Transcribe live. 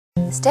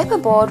Step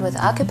aboard with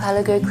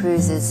Archipelago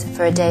Cruises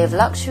for a day of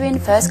luxury and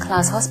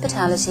first-class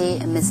hospitality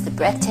amidst the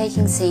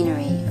breathtaking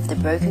scenery of the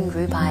Broken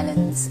Group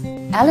Islands.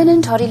 Alan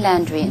and Toddy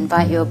Landry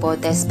invite you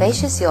aboard their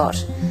spacious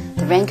yacht,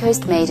 the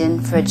Raincoast Maiden,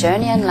 for a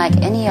journey unlike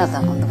any other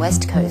on the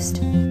West Coast.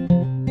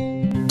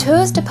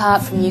 Tours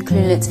depart from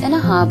Ucluelet's inner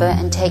harbour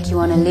and take you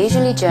on a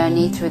leisurely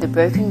journey through the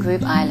Broken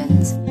Group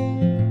Islands.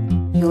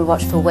 You will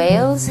watch for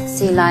whales,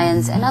 sea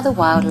lions and other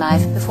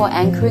wildlife before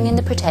anchoring in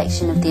the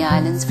protection of the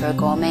islands for a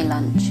gourmet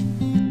lunch.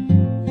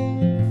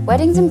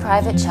 Weddings and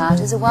private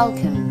charters are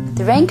welcome.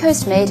 The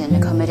Raincoast Maiden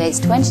accommodates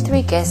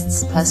 23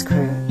 guests plus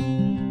crew.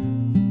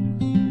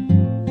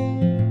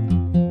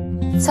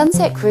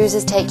 Sunset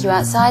cruises take you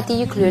outside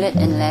the Ucluelet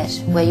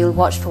Inlet, where you'll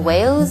watch for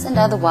whales and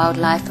other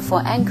wildlife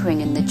before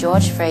anchoring in the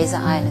George Fraser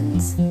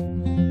Islands.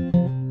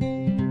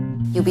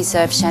 You'll be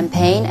served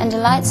champagne and a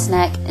light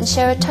snack and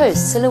share a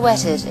toast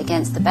silhouetted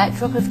against the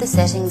backdrop of the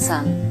setting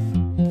sun.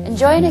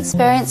 Enjoy an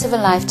experience of a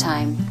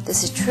lifetime.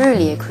 This is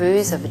truly a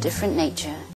cruise of a different nature.